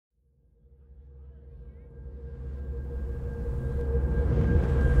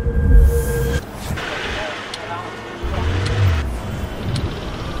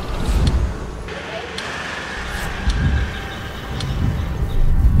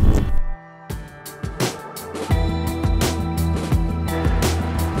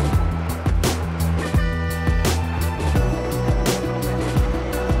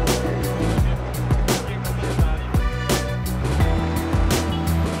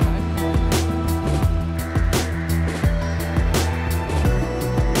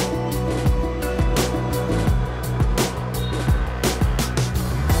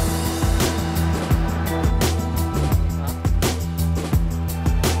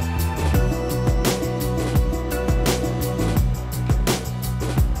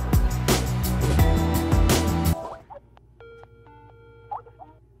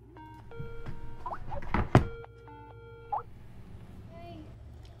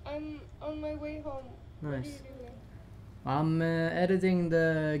I'm on my way home. Nice. What are you doing? I'm editing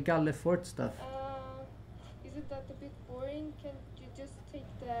the Galle Fort stuff. Isn't that a bit boring? Can't you just take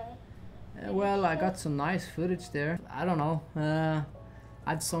the... Well, I got some nice footage there. I don't know.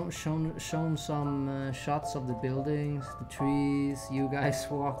 I've shown some shots of the buildings, the trees, you guys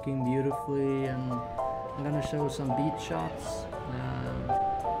walking beautifully, and I'm gonna show some beach shots.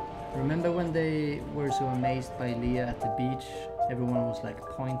 Remember when they were so amazed by Leah at the beach? Everyone was like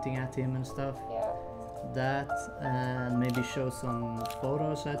pointing at him and stuff. Yeah. That, and maybe show some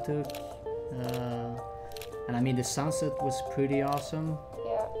photos I took. And I mean the sunset was pretty awesome.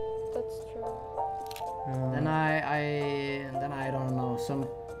 Yeah, that's true. Then I don't know,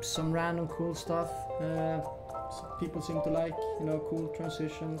 some random cool stuff. People seem to like, you know, cool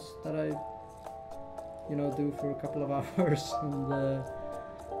transitions that I, you know, do for a couple of hours.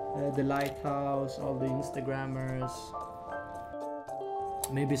 And the lighthouse, all the Instagrammers.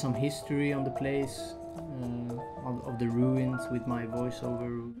 Maybe some history on the place, of the ruins with my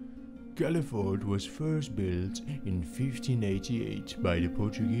voiceover. Galle Fort was first built in 1588 by the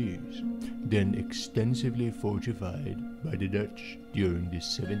Portuguese, then extensively fortified by the Dutch during the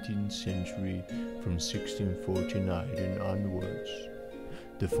 17th century from 1649 and onwards.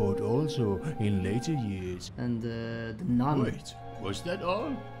 The fort also, in later years... And the nun... Wait, was that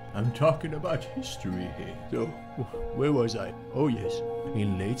all? I'm talking about history here. So, where was I? Oh yes,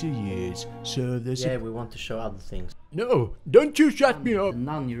 in later years served as we want to show other things. No, don't you shut me up! The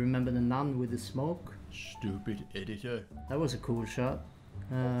nun, you remember the nun with the smoke? Stupid editor. That was a cool shot.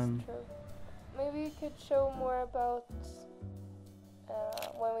 That's true. Maybe you could show more about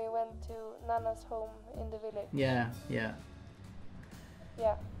when we went to Nanna's home in the village. Yeah. Yeah.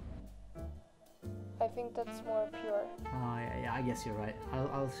 I think that's more pure. Oh yeah, I guess you're right.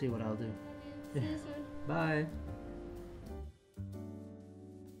 I'll see what I'll do. See you soon. Bye.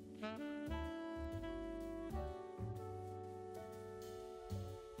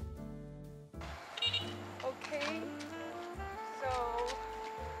 Okay, so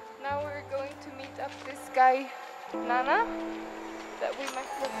now we're going to meet up this guy, Nanna, that we met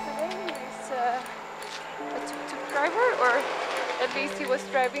yesterday. He's a TukTuk driver, or at least he was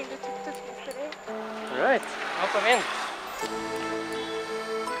driving the TukTuk yesterday. Alright, welcome in.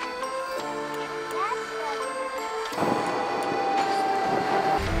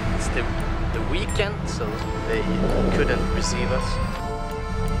 It's the weekend, so they couldn't receive us.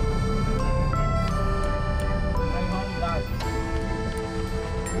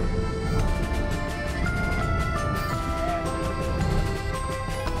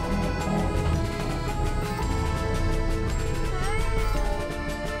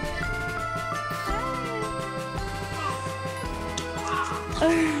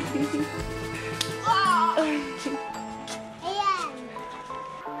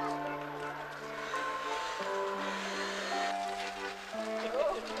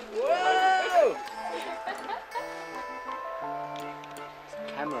 Whoa!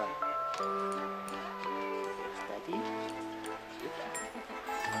 Camera. Steady.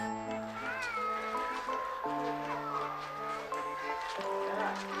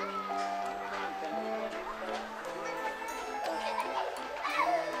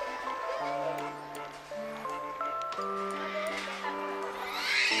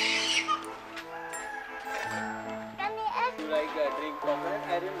 Drink coconut,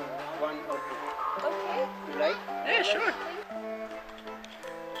 I don't know, 1 or 2. Okay. You like? Yeah, sure.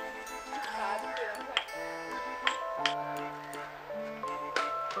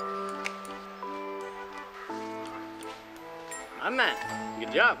 My man,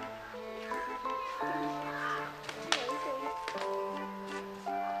 good job.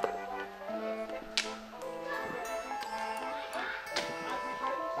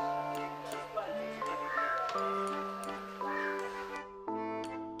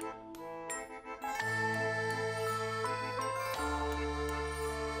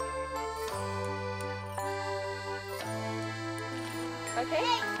 Okay.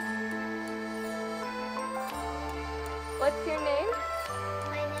 What's your name?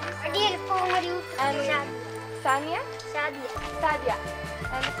 My name is And Sanya? Sadia. Sadia.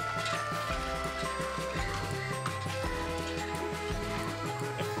 And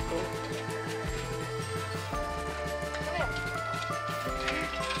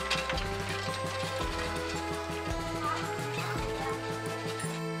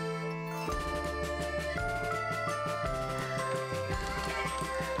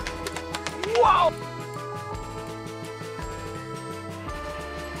Wow!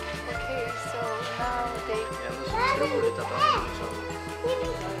 okay, so now they Det är så roligt att de liksom...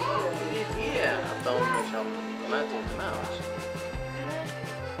 Det är att de liksom möter inte med oss.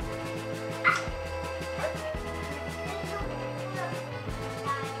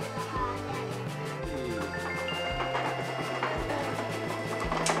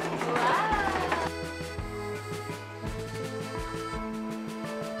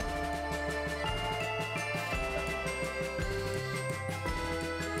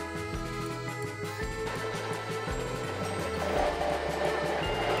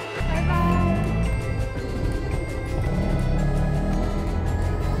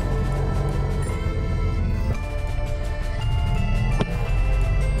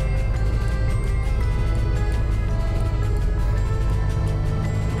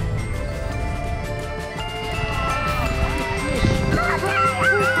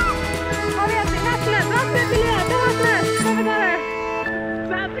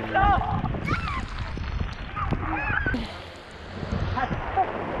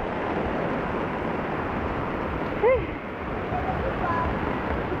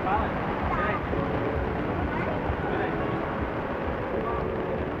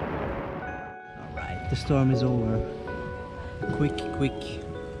 the storm is over. Quick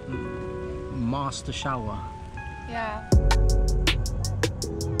master shower. Yeah.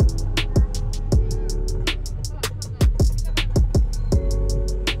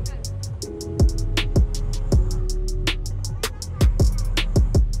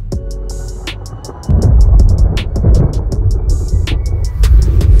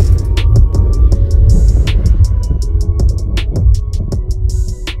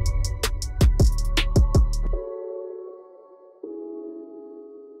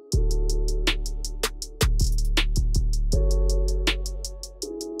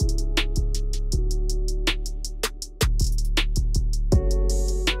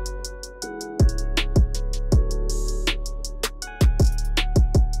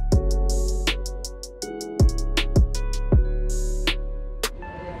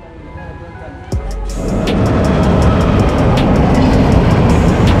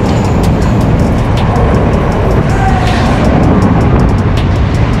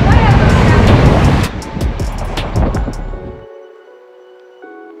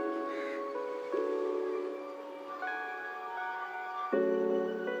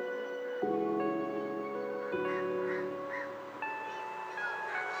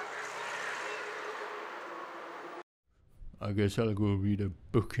 I guess I'll go read a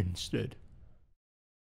book instead.